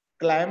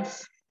 Clamps,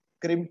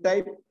 crimp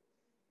type,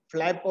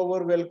 flap over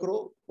Velcro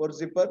or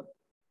zipper,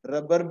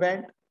 rubber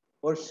band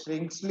or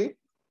shrink sleeve,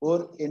 or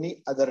any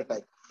other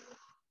type.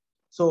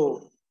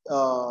 So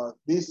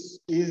this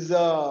is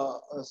a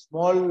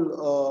small,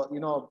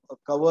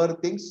 cover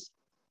things.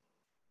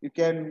 You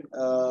can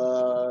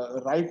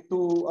write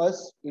to us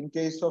in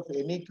case of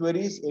any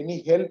queries, any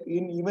help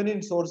in even in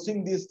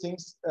sourcing these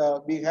things.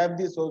 We have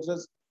these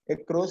sources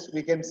across.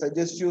 We can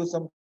suggest you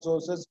some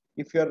sources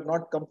if you are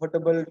not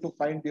comfortable to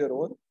find your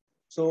own.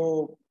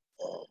 So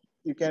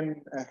you can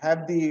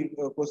have the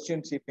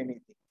questions if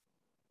anything.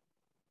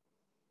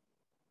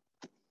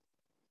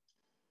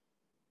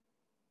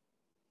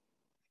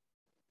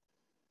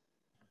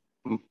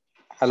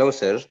 Hello,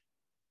 sir.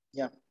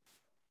 Yeah.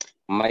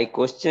 My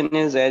question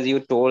is, as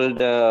you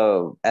told,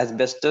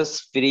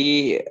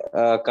 asbestos-free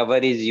cover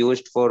is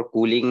used for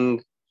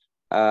cooling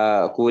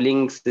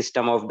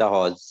system of the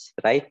hose,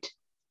 right?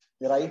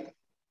 Right.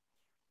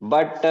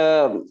 But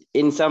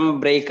in some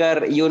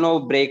breaker,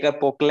 breaker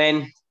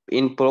pokeline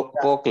in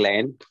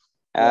pokeline,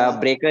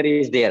 breaker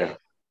is there.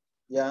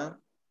 Yeah.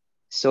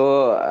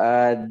 So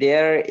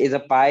there is a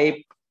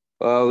pipe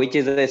which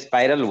is a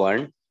spiral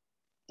one,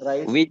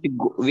 Right.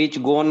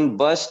 which gone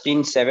burst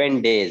in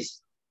 7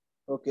 days.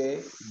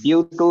 Okay.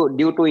 Due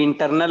to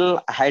internal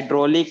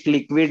hydraulic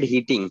liquid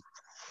heating.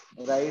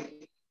 Right.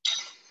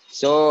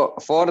 So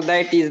for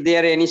that, is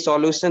there any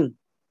solution?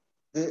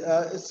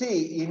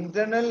 See,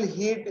 internal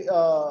heat,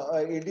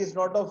 it is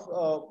not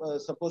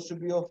of supposed to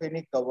be of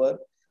any cover.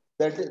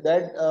 You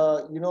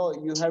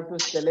have to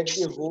select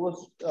the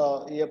hose,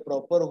 a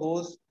proper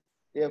hose,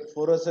 a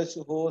fluorescent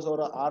hose or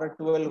a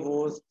R12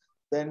 hose.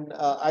 Then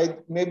I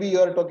maybe you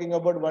are talking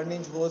about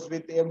 1-inch hose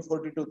with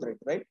M42 thread,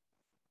 right?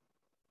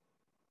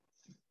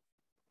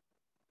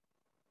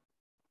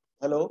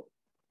 Hello.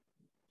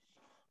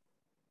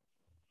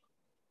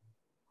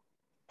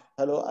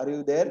 Hello, are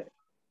you there?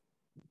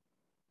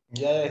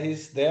 Yeah,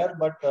 he's there,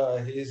 but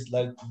he's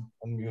like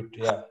on mute.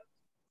 Yeah.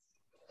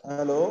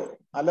 Hello,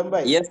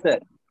 Alambhai. Yes, sir.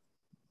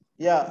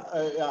 Yeah,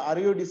 are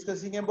you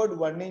discussing about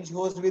 1-inch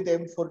hose with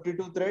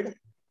M42 thread?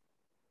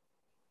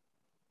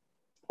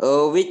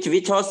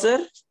 Which hose,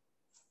 sir?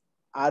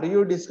 Are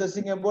you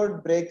discussing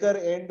about breaker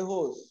end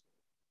hose?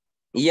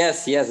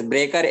 Yes,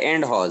 breaker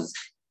end hose.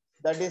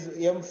 That is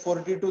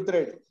M42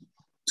 thread.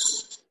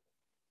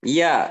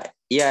 Yeah,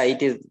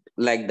 it is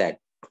like that.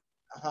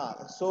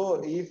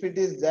 So if it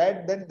is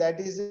that, then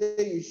that is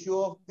a issue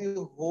of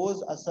the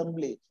hose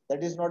assembly.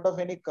 That is not of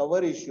any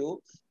cover issue.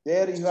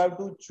 There you have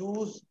to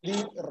choose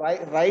the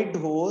right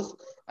hose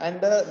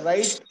and the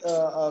right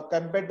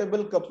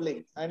compatible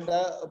coupling and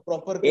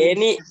proper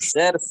cleaning.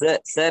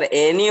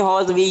 Any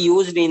hose we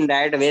used in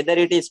that, whether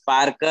it is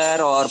Parker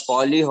or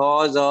poly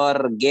hose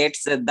or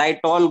Gates, that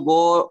all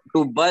go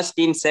to burst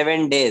in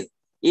 7 days.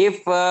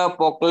 If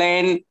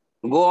Pockline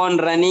go on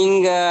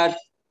running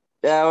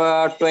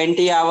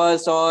 20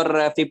 hours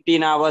or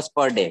 15 hours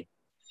per day,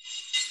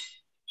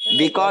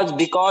 because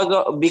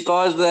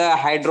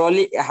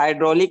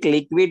hydraulic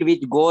liquid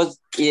which goes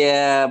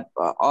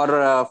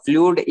or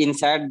fluid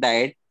inside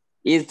that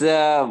is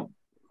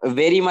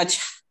very much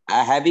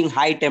having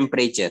high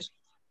temperature.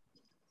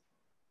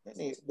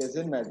 It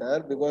doesn't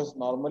matter because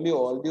normally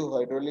all the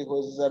hydraulic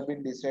hoses are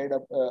being designed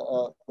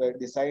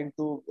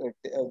to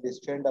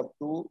withstand up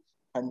to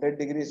 100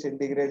 degrees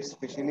centigrade,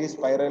 especially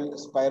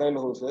spiral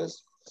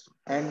hoses.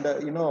 And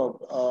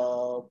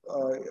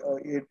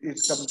it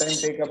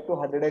sometimes take up to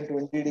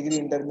 120-degree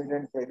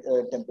intermittent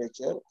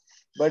temperature.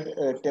 But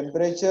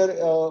temperature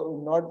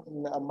not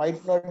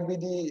might not be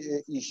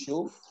the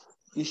issue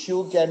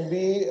can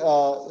be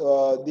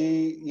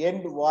the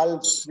end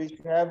valves which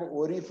have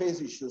orifice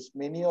issues.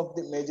 Many of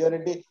the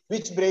majority,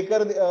 which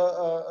breaker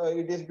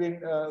it is been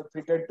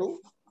fitted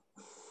to?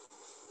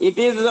 It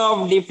is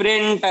of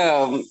different,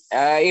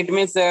 it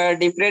means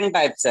different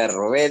types, sir.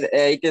 Where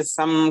it is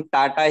some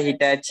Tata,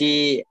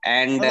 Hitachi,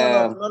 and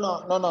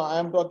No. I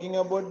am talking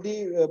about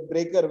the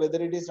breaker,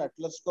 whether it is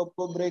Atlas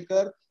Copco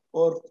breaker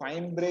or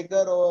fine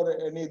breaker or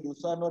any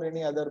Doosan or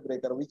any other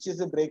breaker. Which is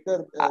a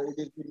breaker it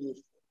is being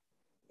used?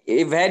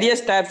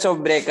 various types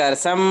of breakers.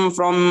 Some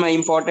from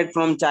imported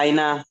from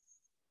China.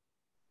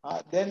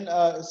 Then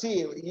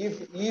see,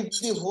 if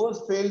the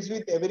hose fails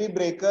with every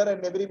breaker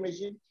and every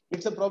machine,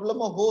 it's a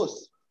problem of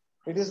hose.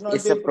 It is not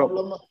It's a a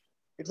problem.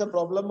 It's a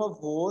problem of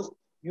hose.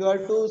 You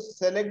have to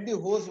select the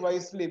hose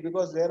wisely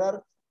because there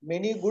are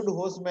many good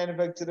hose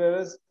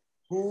manufacturers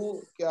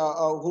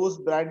whose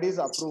brand is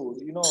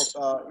approved. You know,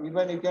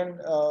 even you can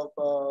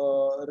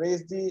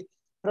raise the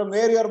from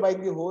where you are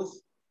buying the hose.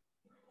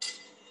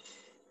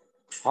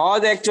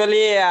 Hose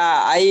actually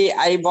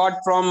I bought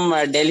from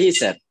Delhi,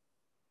 sir.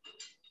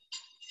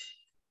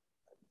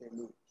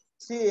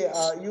 See,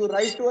 you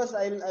write to us.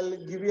 I'll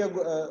give you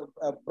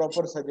a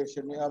proper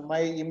suggestion.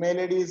 My email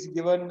ID is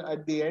given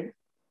at the end.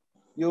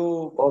 You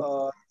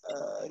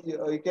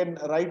can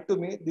write to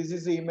me. This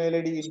is the email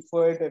ID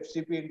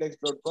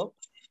info@fcpindex.com.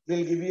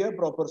 We'll give you a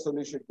proper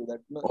solution to that.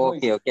 No,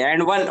 Okay, no okay.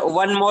 And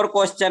one more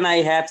question I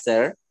have,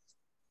 sir.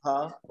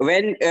 Huh?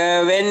 When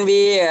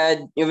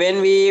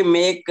we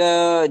make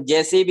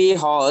JCB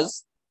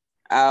hose,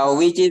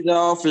 which is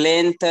of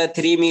length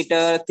 3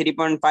 meter,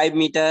 3.5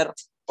 meter.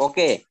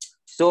 Okay.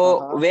 So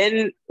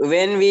when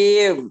we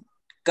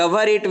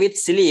cover it with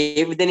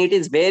sleeve, then it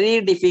is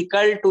very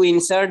difficult to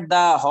insert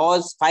the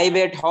hose,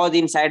 5/8 hose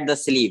inside the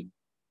sleeve.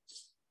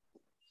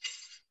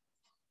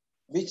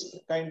 Which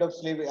kind of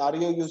sleeve? Are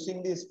you using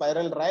the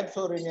spiral wraps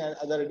or any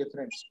other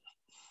different?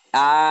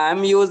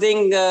 I'm using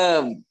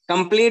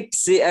complete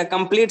sleeve,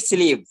 complete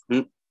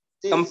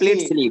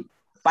sleeve,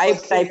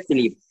 pipe type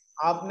sleeve.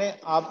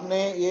 आपने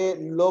ये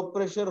low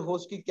pressure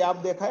होस की cap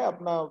देखा है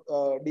अपना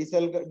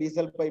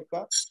diesel pipe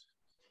का?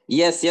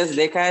 Yes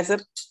देखा है सर.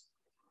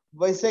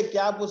 वैसे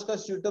कैप उसका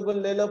सूटेबल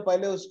ले लो,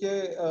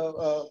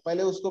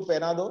 पहले उसको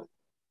पहना दो.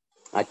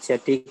 अच्छा,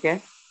 ठीक है.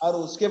 और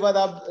उसके बाद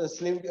आप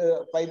स्लीव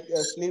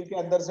के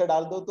अंदर से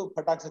डाल दो तो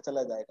फटाक से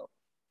चला जाएगा.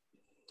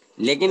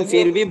 लेकिन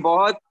फिर भी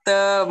बहुत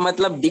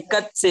मतलब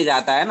दिक्कत से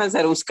जाता है ना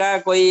सर. उसका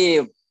कोई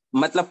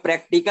मतलब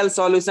प्रैक्टिकल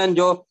सॉल्यूशन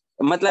जो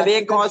मतलब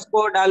एक हॉस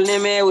को डालने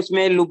में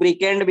उसमें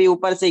लुब्रिकेंट भी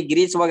ऊपर से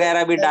ग्रीस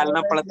वगैरह भी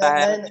डालना पड़ता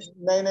है.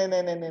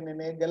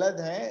 नहीं, गलत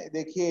है.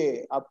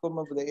 देखिए, आपको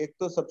मैं एक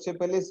तो सबसे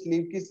पहले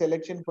स्लीव की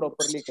सिलेक्शन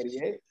प्रॉपरली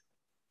करिए.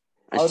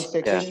 और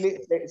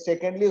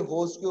सेकेंडली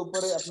होस के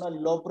ऊपर अपना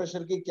लो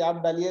प्रेशर की कैप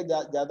डालिए.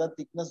 ज्यादा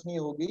थिकनेस नहीं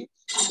होगी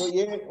तो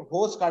ये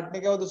होस काटने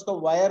के बाद उसका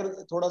वायर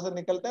थोड़ा सा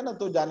निकलता है ना,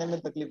 तो जाने में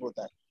तकलीफ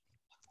होता है.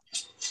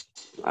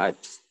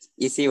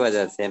 इसी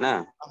वजह से ना.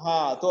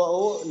 हाँ, तो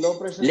वो लो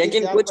प्रेशर.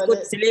 लेकिन कुछ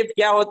स्लीव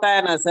क्या होता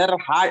है ना सर,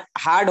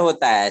 हार्ड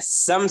होता है.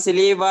 सम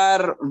स्लीव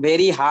आर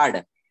वेरी हार्ड.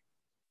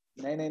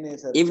 नहीं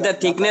sir. If the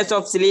thickness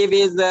of sleeve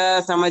is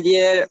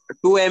समझिए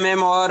 2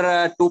 mm और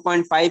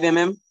 2.5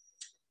 mm,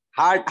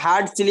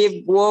 हार्ड स्लीव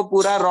वो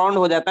पूरा राउंड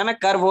हो जाता है ना,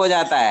 कर्व हो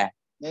जाता है.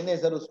 नहीं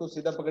सर, उसको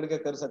सीधा पकड़ के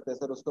कर सकते हैं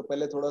सर. उसको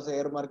पहले थोड़ा सा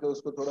एयर मार के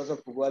उसको थोड़ा सा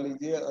फुगवा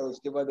लीजिए और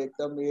उसके बाद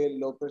एकदम ये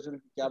लो प्रेशर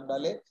की कैप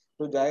डाले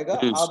तो जाएगा.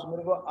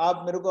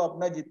 आप मेरे को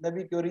अपना जितना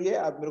भी क्वेरी है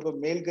आप मेरे को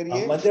मेल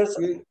करिए.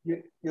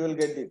 You will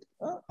get it.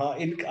 हाँ,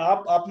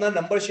 आप अपना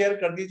नंबर शेयर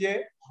कर दीजिए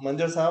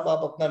मंजर साहब.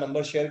 आप अपना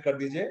नंबर शेयर कर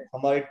दीजिए.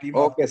 हमारी टीम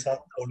आपके साथ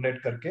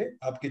कोऑर्डिनेट करके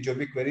आपकी जो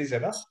भी क्वेरीज है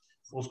ना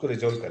उसको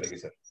रिजॉल्व करेगी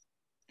सर.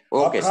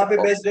 आप कहाँ पे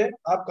बेस्ड है?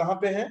 आप कहाँ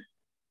पे हैं?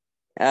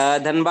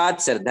 धनबाद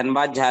सर,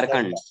 धनबाद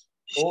झारखंड.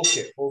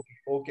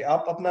 ओके.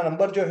 आप अपना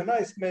नंबर जो है ना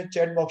इसमें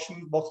चैट बॉक्स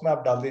में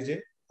आप डाल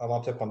दीजिए. हम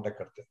आपसे कांटेक्ट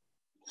करते हैं.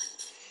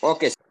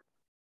 Okay,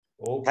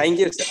 thank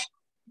you sir.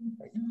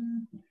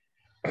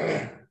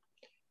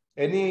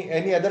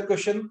 Any other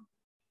question?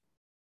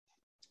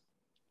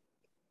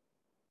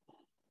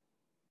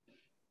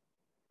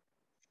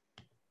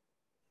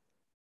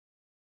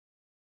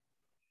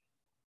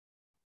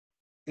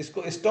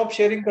 इसको स्टॉप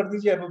शेयरिंग कर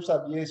दीजिए अनूप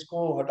साहब. ये इसको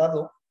हटा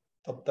दो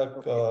तब तक.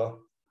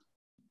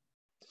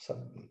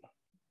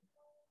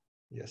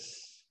 यस.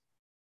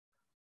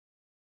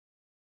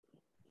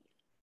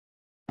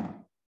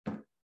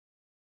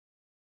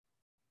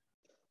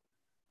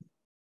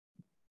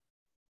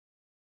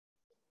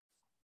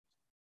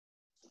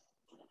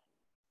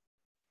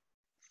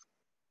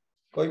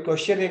 कोई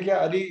क्वेश्चन है क्या?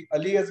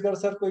 अली असगर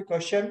सर, कोई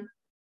क्वेश्चन?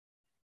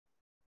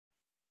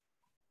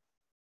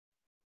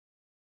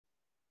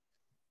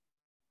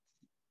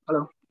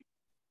 हेलो.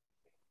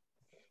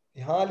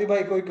 हाँ अली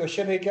भाई, कोई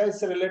क्वेश्चन है क्या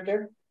इससे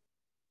रिलेटेड?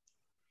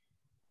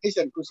 नहीं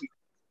सर, कुछ नहीं.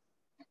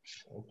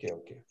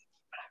 Okay.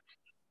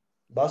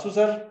 Basu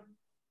sir?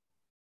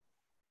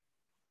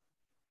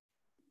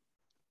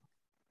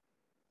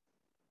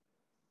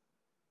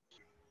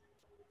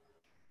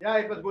 Yeah,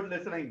 it was good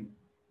listening.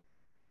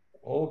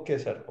 Okay,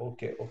 sir.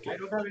 Okay. I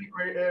don't have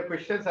any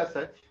questions as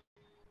such.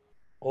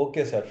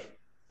 Okay, sir.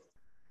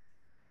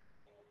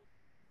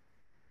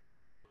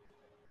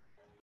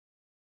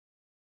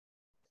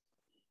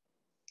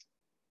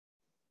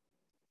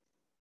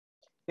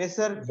 Yes,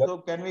 sir. So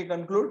can we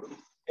conclude?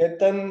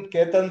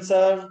 Ketan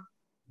sir,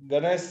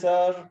 Ganesh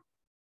sir,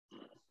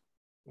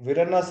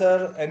 Viranna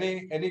sir,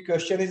 any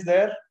question is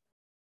there?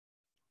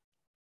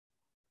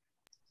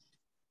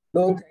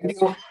 No,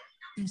 thank you.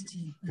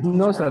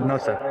 No, sir. No,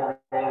 sir.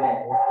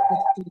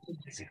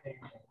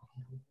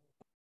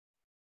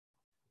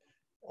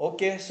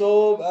 Okay,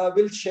 so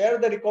we'll share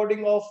the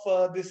recording of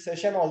this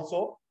session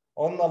also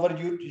on our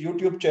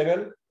YouTube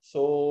channel.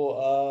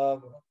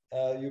 So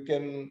you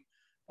can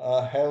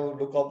have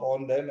look up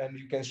on them, and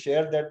you can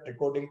share that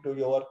recording to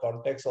your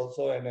contacts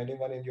also and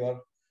anyone in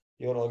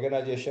your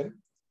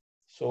organization.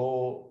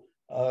 So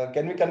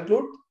can we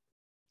conclude?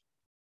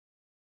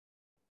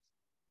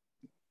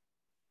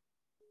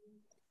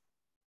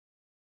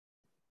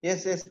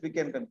 Yes, yes, we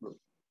can conclude.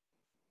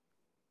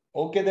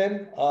 Okay,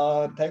 then.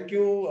 Thank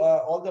you,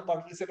 all the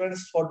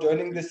participants, for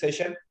joining this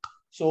session.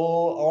 So,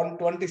 on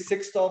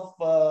 26th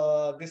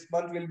of this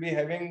month, we'll be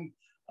having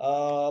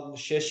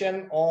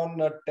session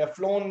on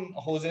Teflon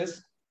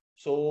hoses.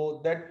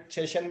 So, that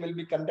session will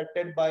be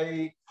conducted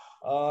by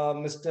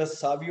Mr.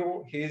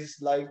 Savio. He's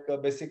like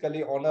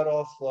basically owner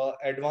of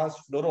Advanced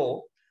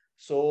Fluoro.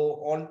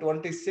 So, on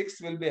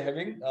 26th, we'll be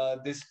having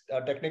this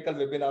technical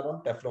webinar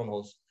on Teflon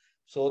hose.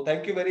 So,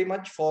 thank you very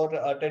much for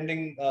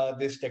attending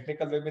this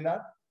technical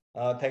webinar.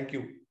 Thank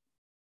you.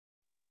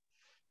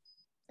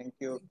 Thank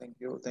you. Thank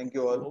you. Thank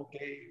you all.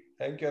 Okay.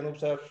 Thank you, Anoop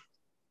sir.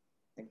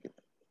 Thank you.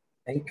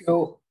 Thank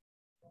you.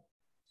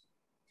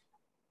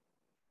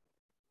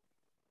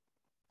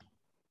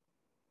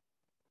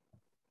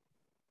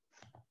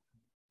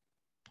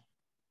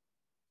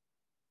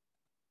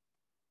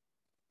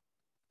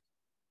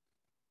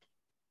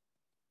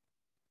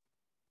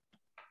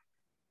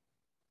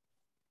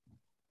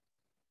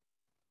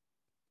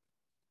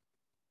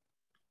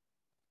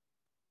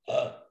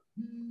 Uh,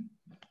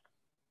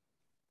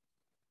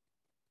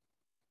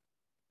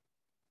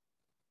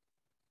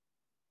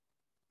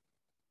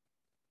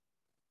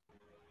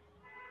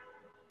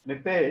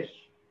 Nitesh,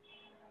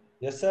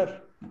 yes,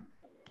 sir.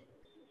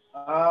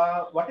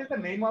 what is the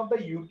name of the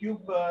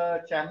YouTube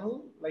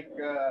channel? Like,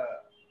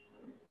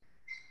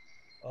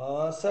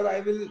 Sir,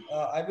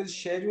 I will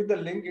share you the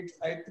link. It's,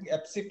 I think,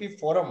 FCP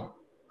Forum.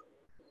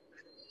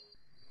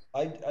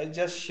 I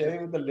just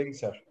share you the link,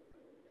 sir.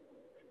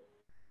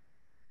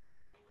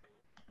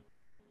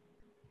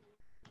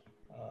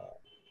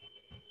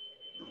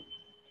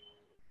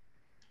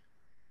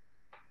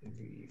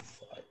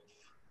 V5.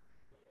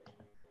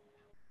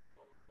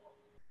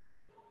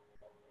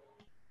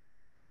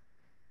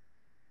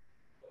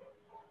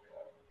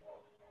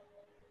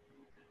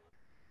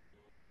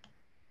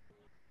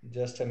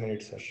 Just a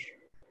minute, sir.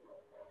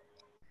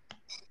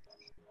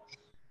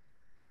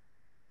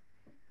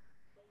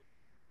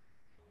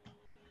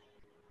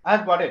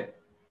 I've got it.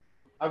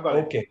 I've got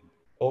it. Okay.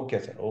 Okay,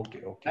 sir.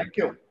 Okay. Okay. Thank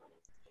you.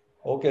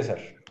 Okay, sir.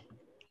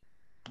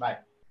 Bye.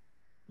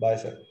 Bye,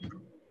 sir.